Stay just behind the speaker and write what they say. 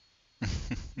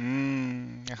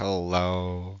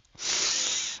Hello.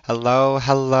 Hello,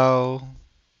 hello.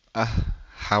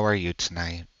 How are you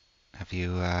tonight?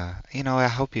 I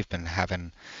hope you've been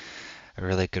having a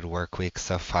really good work week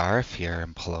so far if you're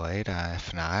employed.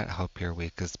 If not, I hope your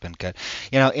week has been good.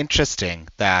 Interesting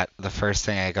that the first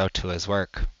thing I go to is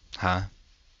work, huh?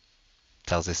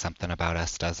 Tells you something about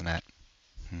us, doesn't it?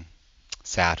 Hmm.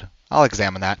 Sad. I'll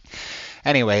examine that.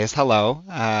 Anyways, hello.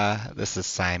 This is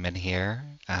Simon here.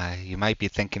 You might be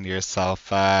thinking to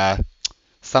yourself,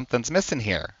 something's missing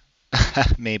here.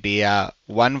 Maybe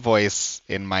one voice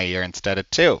in my ear instead of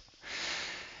two.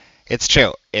 It's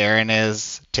true. Ehren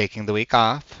is taking the week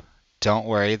off. Don't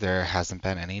worry, there hasn't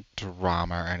been any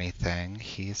drama or anything.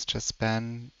 He's just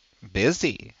been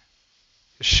busy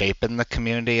shaping the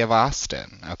community of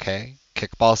Austin, okay?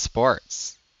 Kickball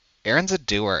sports. Aaron's a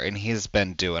doer, and he's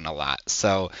been doing a lot.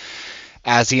 So,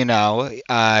 as you know,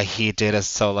 he did a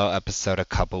solo episode a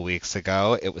couple weeks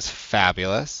ago. It was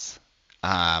fabulous.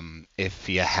 If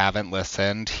you haven't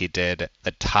listened, he did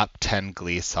the top 10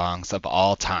 Glee songs of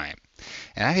all time.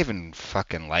 And I even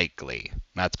fucking like Glee.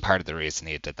 That's part of the reason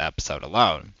he did the episode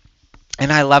alone.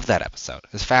 And I love that episode.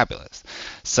 It's fabulous.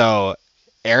 So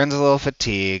Aaron's a little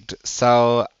fatigued.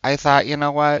 So I thought, you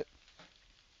know what?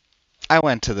 I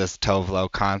went to this Tove Lo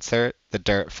concert, the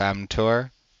Dirt Femme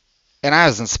tour, and I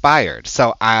was inspired.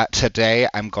 So today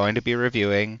I'm going to be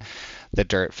reviewing the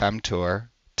Dirt Femme tour.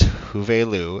 Tove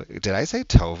Lo. Did I say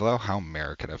Tove Lo? How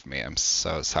American of me. I'm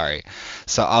so sorry.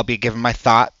 So I'll be giving my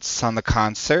thoughts on the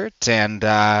concert, and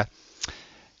I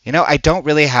don't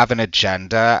really have an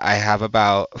agenda. I have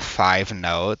about 5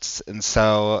 notes, and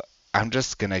so I'm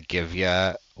just gonna give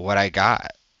you what I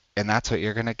got, and that's what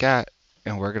you're gonna get,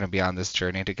 and we're gonna be on this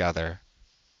journey together.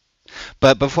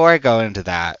 But before I go into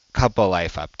that, couple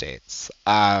life updates.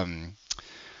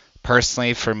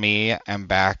 Personally, for me, I'm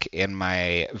back in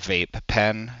my vape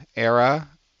pen era,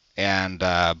 and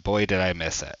boy, did I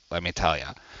miss it. Let me tell you.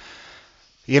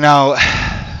 You know,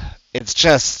 it's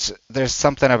just there's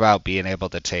something about being able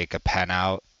to take a pen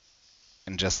out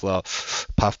and just a little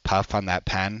puff puff on that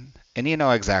pen, and you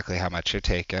know exactly how much you're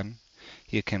taking.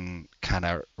 You can kind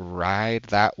of ride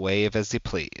that wave as you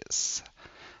please.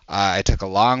 I took a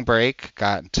long break,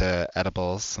 got into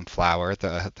edibles, some flour,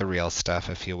 the real stuff,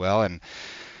 if you will, and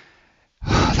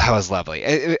that was lovely.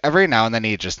 Every now and then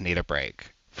you just need a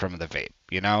break from the vape,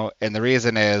 you know? And the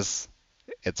reason is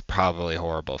it's probably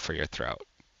horrible for your throat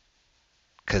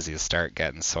because you start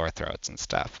getting sore throats and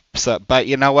stuff. So, but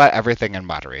you know what? Everything in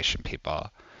moderation, people.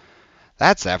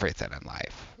 That's everything in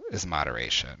life is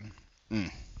moderation.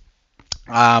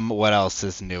 Mm. What else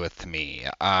is new with me?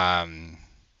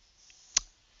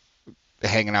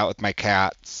 Hanging out with my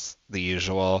cats, the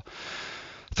usual.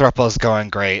 Thruple's going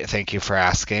great. Thank you for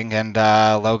asking. And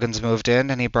Logan's moved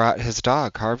in and he brought his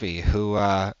dog, Harvey, who.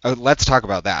 Let's talk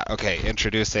about that. Okay,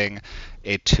 introducing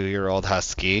a 2-year-old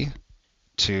husky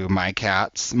to my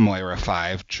cats, Moira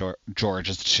 5, George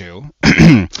is 2.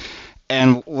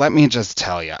 And let me just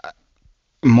tell you,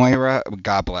 Moira,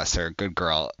 God bless her, good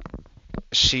girl,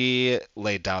 she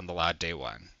laid down the law day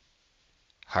one.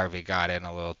 Harvey got in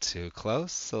a little too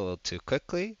close, a little too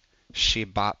quickly. She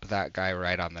bopped that guy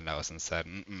right on the nose and said,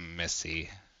 Missy,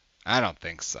 I don't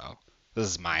think so. This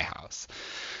is my house.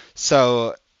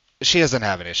 So she doesn't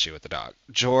have an issue with the dog.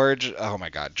 George, oh my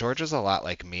God, George is a lot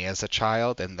like me as a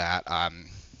child in that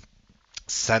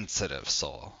sensitive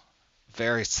soul.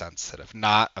 Very sensitive.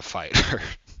 Not a fighter.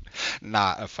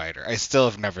 Not a fighter. I still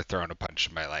have never thrown a punch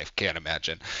in my life. Can't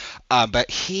imagine.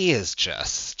 But he is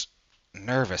just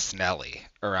nervous Nelly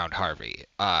around Harvey.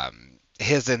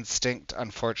 His instinct,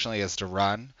 unfortunately, is to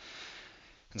run.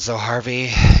 And so Harvey,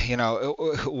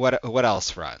 what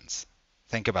else runs?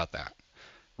 Think about that.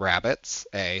 Rabbits,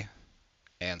 A,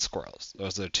 and squirrels.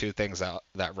 Those are the two things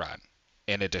that run,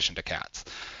 in addition to cats.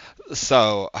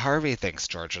 So Harvey thinks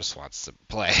George just wants to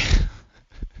play.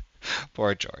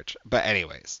 Poor George. But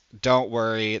anyways, don't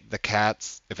worry. The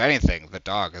cats, if anything, the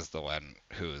dog is the one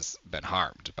who's been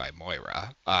harmed by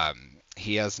Moira.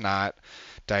 He has not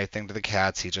done anything to the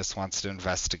cats. He just wants to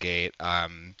investigate.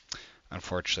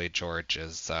 Unfortunately, George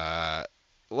is a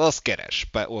little skittish,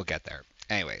 but we'll get there.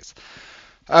 Anyways,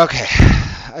 okay.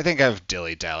 I think I've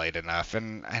dilly-dallied enough,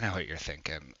 and I know what you're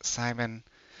thinking. Simon,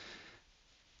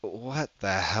 what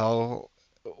the hell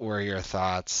were your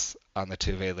thoughts on the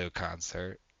Tove Lo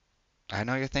concert? I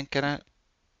know you're thinking it,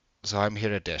 so I'm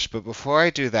here to dish. But before I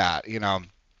do that,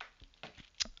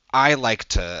 I like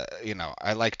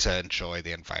to enjoy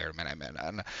the environment I'm in.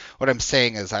 And what I'm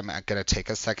saying is I'm going to take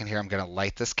a second here. I'm going to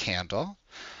light this candle.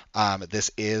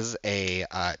 This is a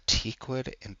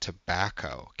teakwood and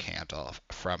tobacco candle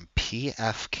from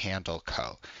PF Candle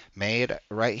Co. Made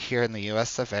right here in the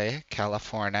US of A,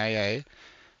 California.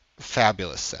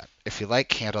 Fabulous scent. If you like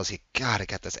candles, you gotta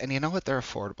get this. And you know what? They're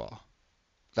affordable.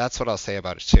 That's what I'll say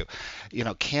about it too.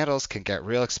 Candles can get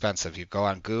real expensive. You go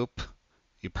on Goop,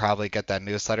 you probably get that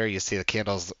newsletter. You see the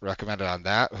candles recommended on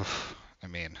that. Oof, I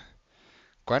mean,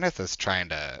 Gwyneth is trying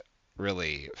to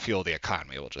really fuel the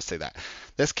economy. We'll just say that.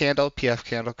 This candle, PF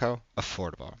Candle Co.,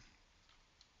 affordable.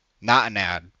 Not an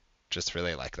ad, just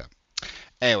really like them.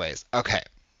 Anyways, okay,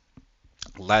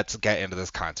 let's get into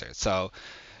this concert. So,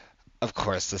 of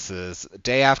course, this is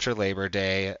day after Labor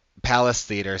Day, Palace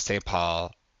Theater, St.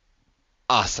 Paul.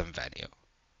 Awesome venue.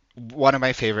 One of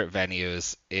my favorite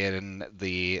venues in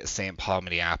the St. Paul,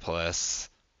 Minneapolis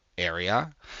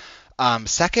area.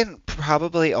 Second,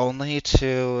 probably only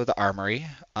to the Armory.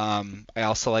 I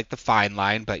also like the Fine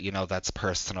Line, but that's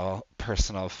personal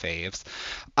faves.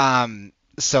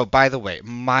 So by the way,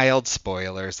 mild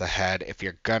spoilers ahead. If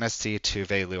you're gonna see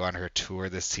Tove Lo on her tour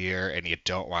this year and you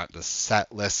don't want the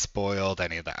set list spoiled,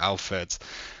 any of the outfits,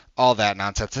 all that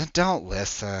nonsense, then don't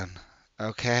listen,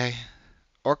 okay?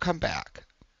 Or come back.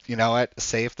 You know what?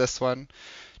 Save this one.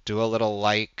 Do a little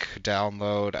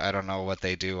download. I don't know what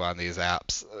they do on these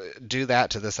apps. Do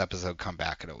that to this episode. Come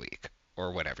back in a week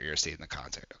or whenever you're seeing the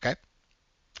concert. Okay.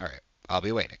 All right. I'll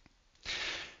be waiting.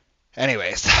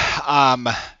 Anyways,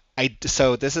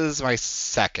 so this is my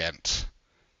second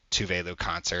Tuvalu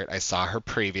concert. I saw her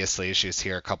previously. She was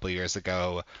here a couple years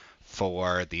ago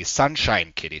for the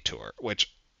Sunshine Kitty tour,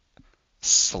 which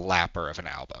slapper of an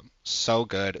album. So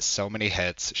good, so many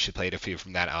hits. She played a few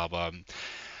from that album.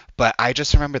 But I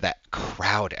just remember that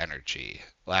crowd energy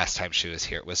last time she was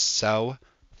here. It was so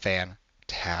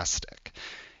fantastic.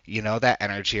 That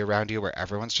energy around you where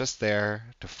everyone's just there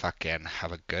to fucking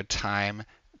have a good time,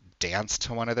 dance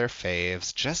to one of their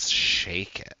faves, just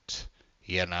shake it,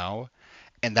 you know?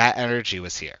 And that energy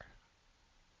was here.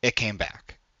 It came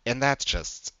back. And that's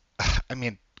just, I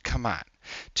mean, come on.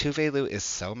 Tuvalu is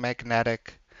so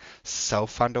magnetic, so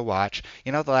fun to watch.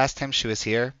 The last time she was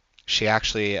here, she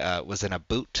actually was in a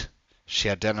boot. She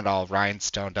had done it all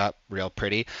rhinestoned up, real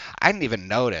pretty. I didn't even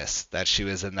notice that she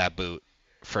was in that boot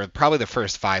for probably the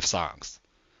first 5 songs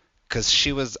because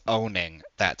she was owning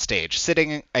that stage,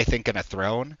 sitting, I think, in a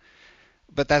throne.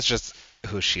 But that's just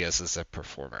who she is as a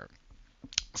performer.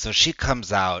 So she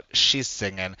comes out, she's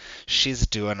singing, she's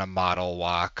doing a model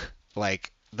walk,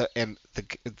 like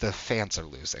the fans are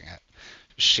losing it.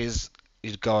 She's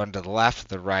going to the left,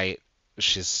 the right.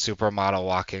 She's supermodel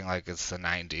walking like it's the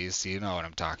 90s. You know what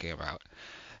I'm talking about.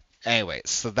 Anyway,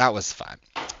 so that was fun.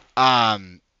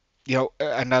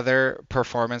 Another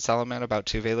performance element about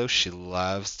Tuvelu, she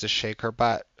loves to shake her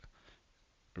butt.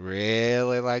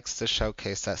 Really likes to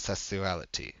showcase that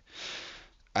sexuality.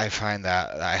 I find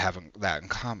that I have that in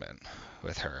common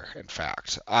with her, in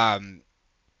fact.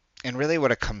 And really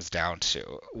what it comes down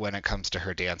to when it comes to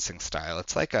her dancing style,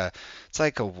 it's like a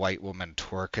white woman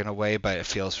twerk in a way, but it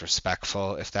feels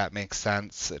respectful, if that makes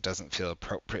sense. It doesn't feel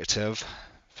appropriative.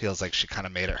 Feels like she kind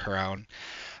of made it her own.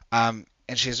 And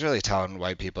she's really telling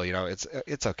white people,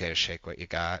 it's okay to shake what you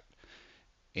got.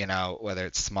 Whether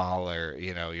it's small or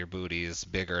your booty's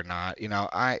big or not.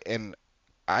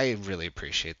 I really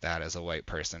appreciate that as a white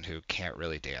person who can't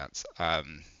really dance.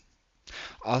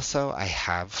 Also,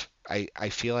 I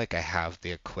feel like I have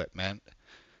the equipment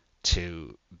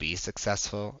to be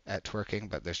successful at twerking,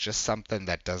 but there's just something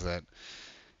that doesn't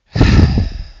it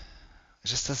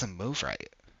just doesn't move right.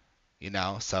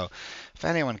 So if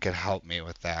anyone could help me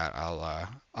with that,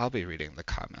 I'll be reading the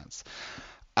comments.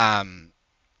 Um,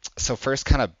 so first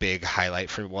kind of big highlight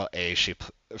for well,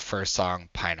 first song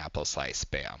Pineapple Slice,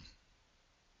 bam.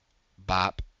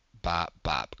 Bop, bop,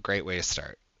 bop. Great way to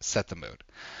start. Set the mood.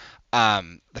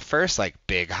 The first like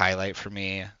big highlight for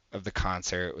me of the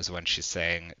concert was when she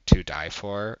sang "To Die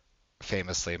For,"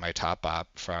 famously my top bop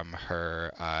from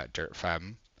her Dirt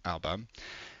Femme album.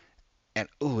 And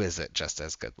ooh, is it just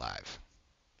as good live,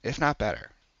 if not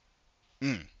better.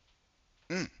 Mm,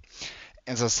 mm.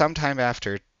 And so sometime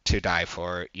after "To Die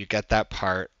For," you get that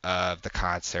part of the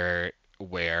concert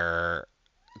where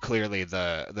clearly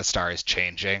the star is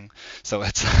changing. So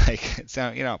it's like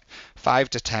 5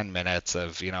 to 10 minutes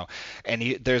of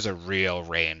and there's a real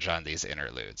range on these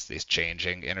interludes, these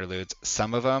changing interludes.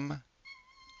 Some of them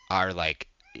are like,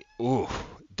 ooh,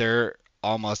 they're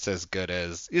almost as good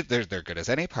as they're good as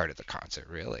any part of the concert,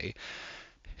 really.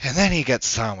 And then you get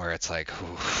some where it's like,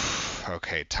 ooh,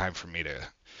 okay, time for me to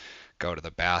go to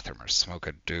the bathroom or smoke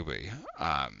a doobie.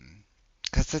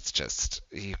 Because it's just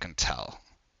you can tell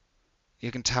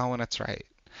when it's right.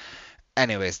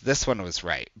 Anyways, this one was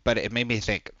right, but it made me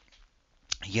think,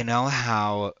 you know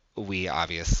how we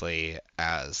obviously,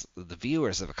 as the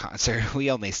viewers of a concert,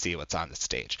 we only see what's on the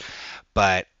stage,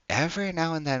 but every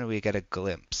now and then we get a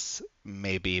glimpse,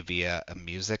 maybe via a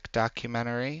music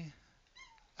documentary.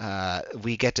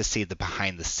 We get to see the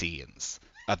behind the scenes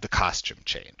of the costume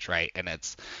change, right? And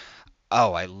it's,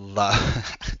 oh, I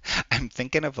love, I'm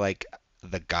thinking of like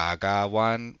the Gaga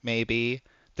one, maybe.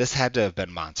 This had to have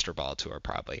been Monster Ball tour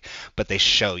probably, but they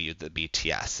show you the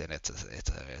BTS and it's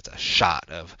a shot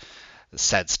of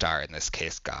said star, in this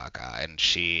case Gaga, and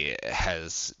she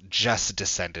has just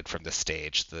descended from the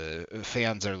stage. The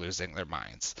fans are losing their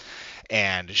minds,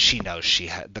 and she knows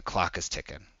the clock is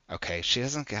ticking. Okay, she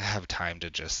doesn't have time to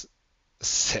just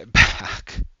sit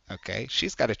back. Okay,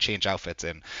 she's got to change outfits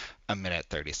in a minute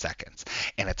 30 seconds,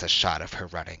 and it's a shot of her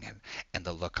running, and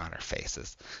the look on her face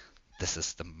is, this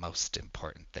is the most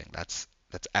important thing that's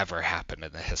ever happened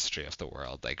in the history of the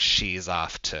world. Like, she's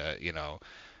off to,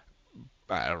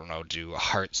 I don't know, do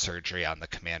heart surgery on the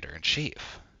commander in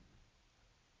chief.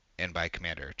 And by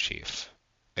commander in chief,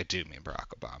 I do mean Barack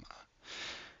Obama.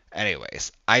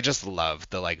 Anyways, I just love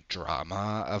the like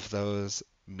drama of those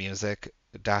music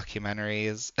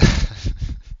documentaries.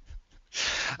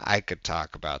 I could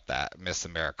talk about that Miss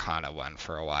Americana one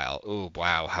for a while. Ooh,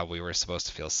 wow, how we were supposed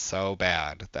to feel so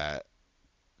bad that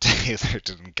Taylor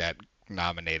didn't get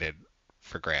nominated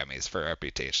for Grammys for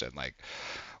Reputation. Like,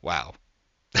 wow.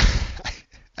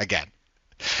 Again,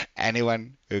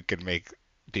 anyone who can make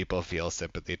people feel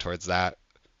sympathy towards that,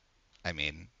 I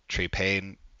mean, Tree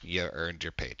Payne, you earned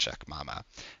your paycheck, mama.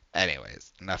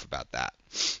 Anyways, enough about that.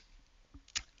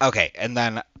 Okay, and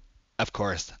then, of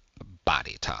course,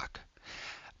 body talk.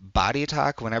 Body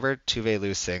talk, whenever Tove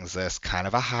Lo sings this, kind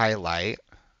of a highlight,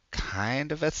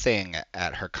 kind of a thing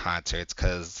at her concerts,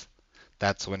 because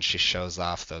that's when she shows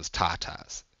off those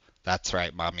tatas. That's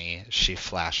right, mommy. She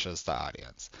flashes the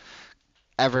audience.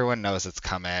 Everyone knows it's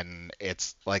coming.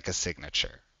 It's like a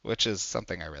signature, which is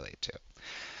something I relate to.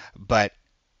 But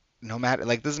no matter,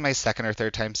 like, this is my second or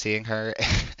third time seeing her,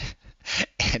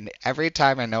 and every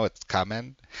time I know it's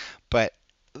coming, but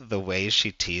the way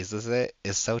she teases it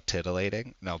is so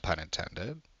titillating. No pun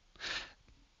intended.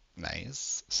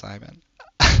 Nice, Simon.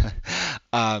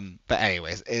 But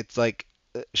anyways, it's like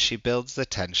she builds the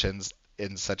tensions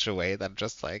in such a way that I'm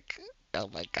just like, oh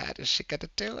my God, is she gonna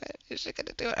do it? Is she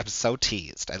gonna do it? I'm so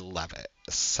teased. I love it.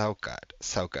 So good.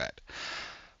 So good.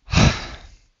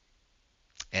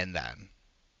 And then,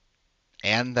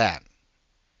 and then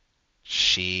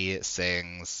she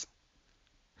sings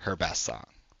her best song,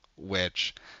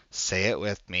 which, say it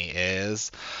with me,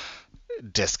 is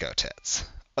Disco Tits.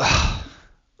 Ugh,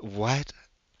 what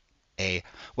a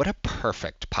what a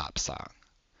perfect pop song.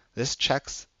 This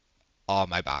checks all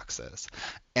my boxes.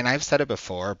 And I've said it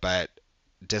before, but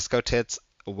Disco Tits,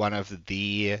 one of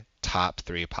the top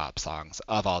three pop songs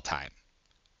of all time.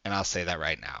 And I'll say that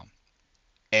right now.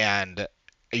 And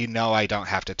you know I don't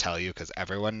have to tell you because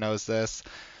everyone knows this.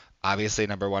 Obviously,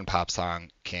 number one pop song,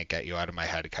 Can't Get You Out of My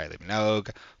Head, Kylie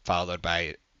Minogue, followed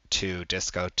by two,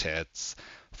 Disco Tits,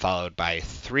 followed by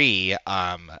three,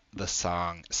 the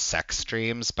song Sex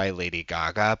Dreams by Lady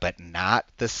Gaga, but not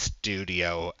the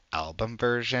studio album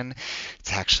version.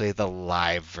 It's actually the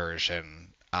live version,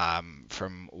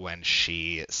 from when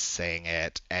she sang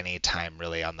it anytime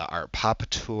really on the Art Pop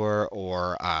tour,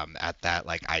 or at that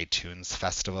like iTunes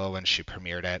festival when she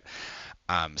premiered it.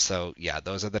 So yeah,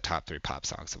 those are the top three pop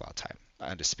songs of all time.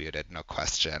 Undisputed, no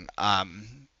question.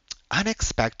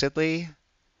 Unexpectedly,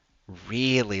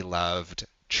 really loved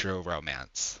True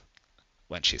Romance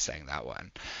when she sang that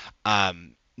one.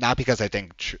 Not because I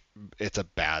think it's a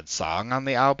bad song on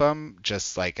the album,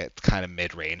 just like it's kind of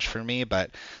mid-range for me,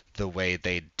 but the way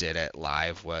they did it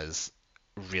live was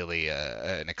really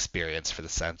an experience for the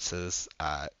senses.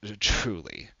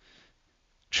 Truly,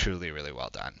 truly, really well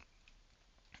done.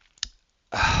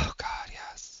 Oh God,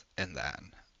 yes. And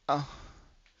then, oh,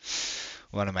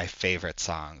 one of my favorite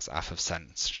songs off of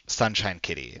Sunshine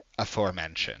Kitty,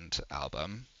 aforementioned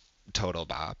album, Total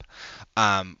Bop,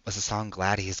 was the song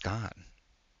Glad He's Gone.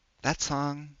 That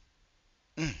song,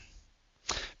 mm,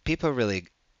 people really,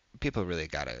 people really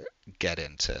gotta get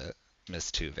into Miss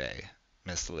Tuve,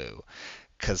 Miss Lou,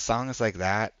 because songs like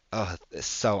that, oh, it's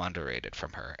so underrated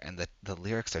from her, and the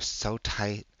lyrics are so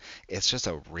tight. It's just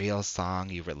a real song.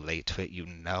 You relate to it. You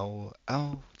know,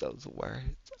 oh, those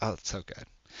words. Oh, it's so good.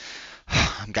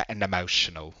 I'm getting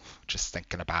emotional just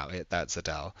thinking about it. That's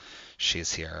Adele.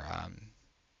 She's here.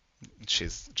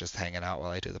 She's just hanging out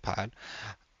while I do the pod.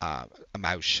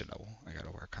 Emotional. I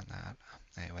gotta work on that.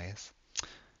 Anyways,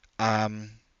 how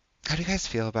do you guys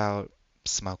feel about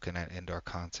Smoking at indoor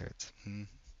concerts.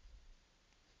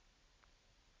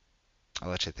 I'll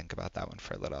let you think about that one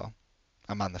for a little.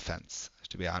 I'm on the fence,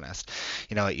 to be honest.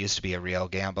 It used to be a real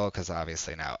gamble because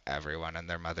obviously now everyone and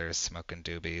their mother is smoking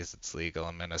doobies. It's legal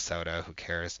in Minnesota. Who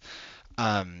cares?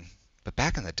 Um, but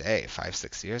back in the day, 5,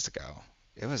 6 years ago,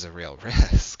 it was a real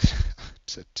risk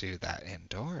to do that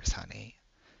indoors, honey.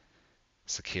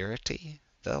 Security,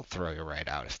 they'll throw you right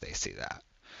out if they see that.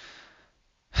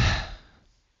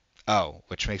 Oh,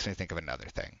 which makes me think of another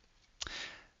thing.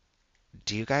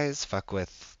 Do you guys fuck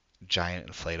with giant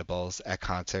inflatables at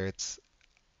concerts?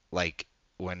 Like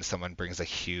when someone brings a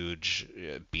huge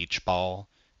beach ball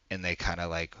and they kind of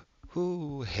like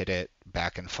whoo hit it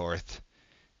back and forth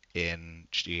in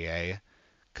GA?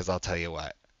 Because I'll tell you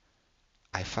what,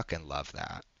 I fucking love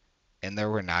that. And there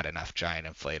were not enough giant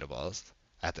inflatables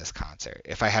at this concert.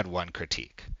 If I had one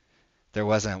critique, there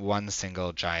wasn't one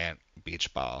single giant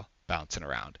beach ball bouncing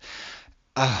around.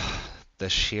 Ah, the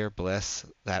sheer bliss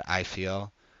that I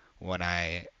feel when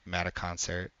I'm at a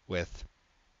concert with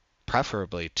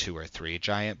preferably two or three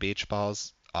giant beach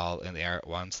balls all in the air at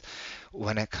once.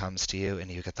 When it comes to you and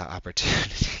you get the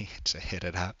opportunity to hit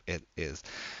it up, it is,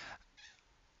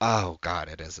 oh God,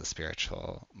 it is a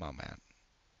spiritual moment.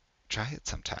 Try it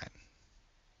sometime.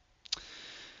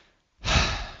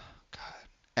 God.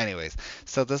 Anyways,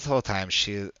 so this whole time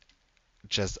she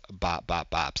just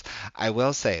bops. I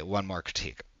will say one more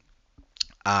critique.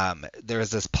 There was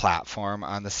this platform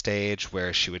on the stage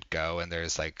where she would go, and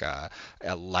there's like a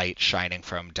light shining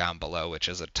from down below, which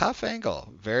is a tough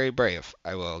angle. Very brave,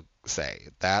 I will say.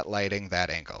 That lighting, that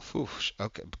angle. Whew,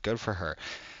 okay, good for her.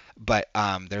 But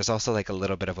there's also like a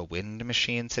little bit of a wind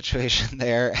machine situation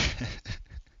there.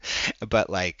 But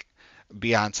like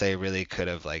Beyonce really could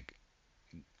have like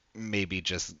maybe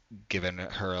just given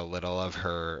her a little of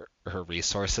her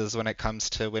resources when it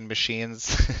comes to wind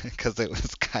machines because it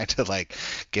was kind of like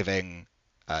giving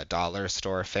a dollar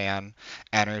store fan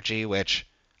energy, which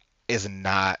is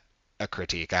not a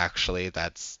critique actually.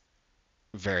 That's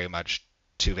very much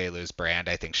Tove Lo's brand.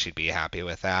 I think she'd be happy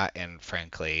with that, and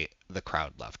frankly, the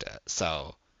crowd loved it.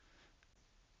 So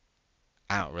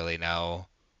I don't really know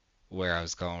where I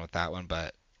was going with that one,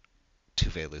 but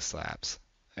Tove Lo slaps.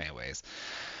 Anyways.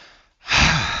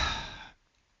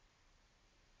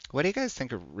 What do you guys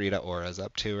think Rita Ora's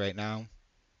up to right now?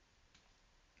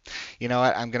 You know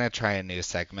what? I'm gonna try a new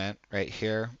segment right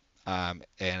here, and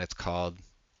it's called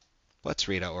 "What's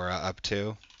Rita Ora Up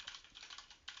To?"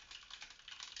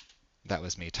 That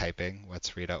was me typing.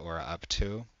 What's Rita Ora up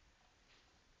to?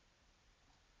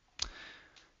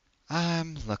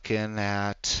 I'm looking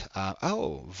at.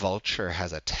 Oh, Vulture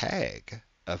has a tag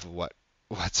of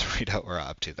what's Rita Ora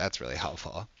up to. That's really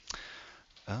helpful.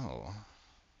 Oh,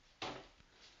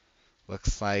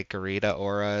 looks like Rita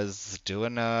Ora's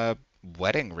doing a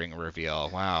wedding ring reveal.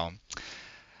 Wow,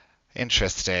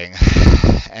 interesting.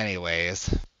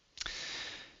 Anyways,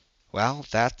 well,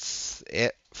 that's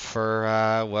it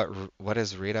for what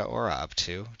is Rita Ora up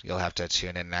to. You'll have to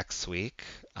tune in next week.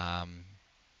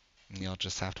 You'll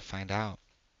just have to find out.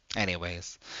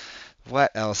 Anyways,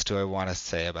 what else do I want to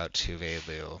say about Tuve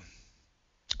Lu?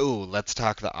 Ooh, let's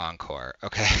talk the encore.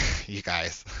 Okay, you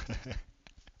guys.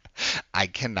 I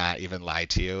cannot even lie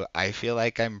to you. I feel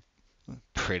like I'm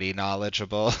pretty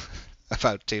knowledgeable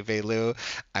about Tove Lo.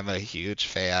 I'm a huge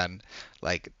fan,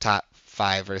 like top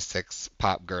 5 or 6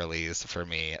 pop girlies for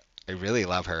me. I really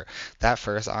love her. That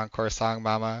first encore song,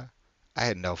 Mama, I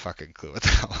had no fucking clue what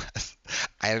that was.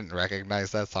 I didn't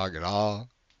recognize that song at all.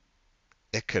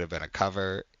 It could have been a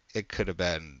cover. It could have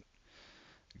been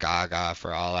Gaga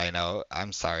for all I know.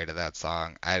 I'm sorry to that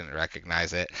song. I didn't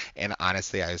recognize it. And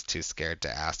honestly, I was too scared to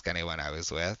ask anyone I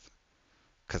was with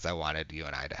because I wanted you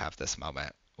and I to have this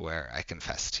moment where I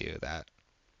confess to you that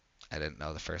I didn't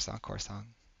know the first encore song.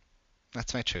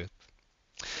 That's my truth.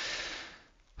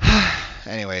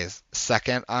 Anyways,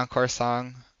 second encore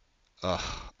song. Ugh,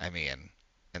 I mean,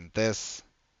 and this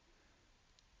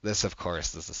of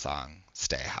course is the song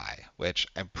Stay High, which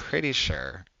I'm pretty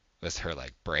sure was her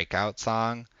like breakout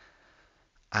song.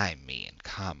 I mean,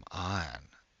 come on.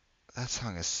 That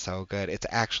song is so good. It's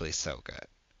actually so good.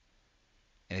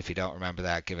 And if you don't remember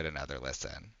that, give it another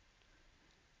listen.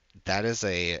 That is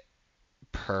a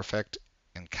perfect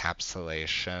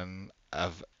encapsulation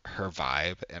of her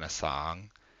vibe in a song.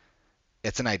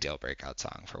 It's an ideal breakout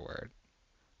song for word.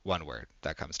 One word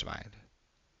that comes to mind.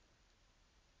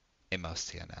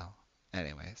 Emocional.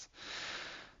 Anyways.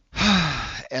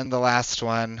 And the last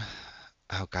one,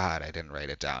 oh God, I didn't write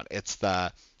it down. It's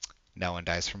the No One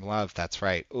Dies from Love. That's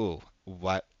right. Ooh,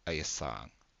 what a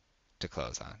song to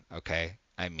close on. Okay?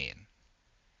 I mean.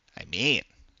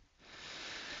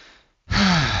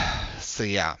 So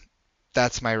yeah,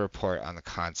 that's my report on the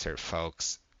concert,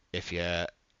 folks. If you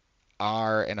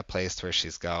are in a place where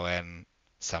she's going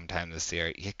sometime this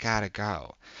year, you gotta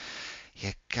go.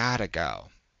 You gotta go.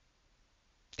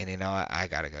 And you know what? I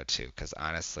gotta go too, because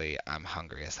honestly, I'm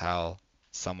hungry as hell.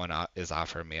 Someone is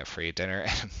offering me a free dinner,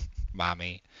 and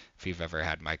mommy, if you've ever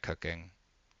had my cooking,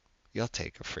 you'll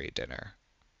take a free dinner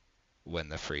when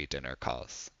the free dinner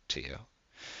calls to you.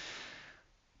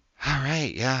 All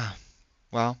right, yeah.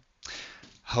 Well,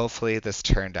 hopefully this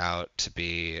turned out to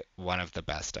be one of the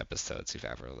best episodes you've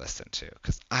ever listened to,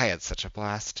 because I had such a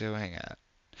blast doing it.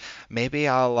 Maybe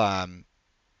I'll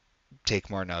take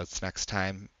more notes next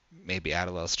time. Maybe add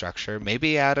a little structure.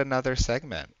 Maybe add another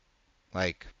segment,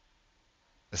 like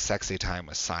a sexy time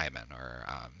with Simon, or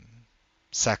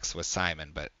sex with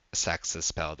Simon, but sex is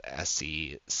spelled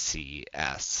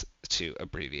SECS to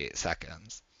abbreviate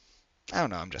seconds. I don't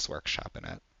know. I'm just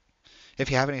workshopping it. If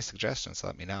you have any suggestions,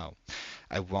 let me know.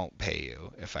 I won't pay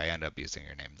you if I end up using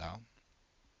your name, though.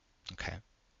 Okay.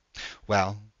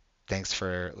 Well, thanks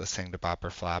for listening to Bop or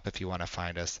Flop. If you want to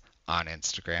find us on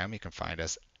Instagram, you can find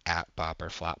us at Bop or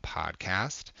Flop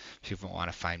Podcast. If you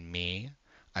want to find me,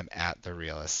 I'm at The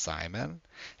Realist Simon.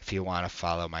 If you want to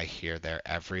follow my Here, There,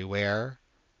 Everywhere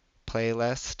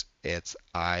playlist, it's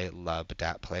I Love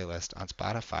Dat Playlist on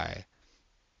Spotify.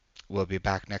 We'll be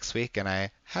back next week, and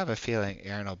I have a feeling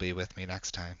Ehren will be with me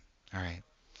next time. All right.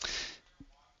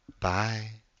 Bye.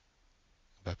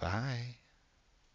 Bye-bye.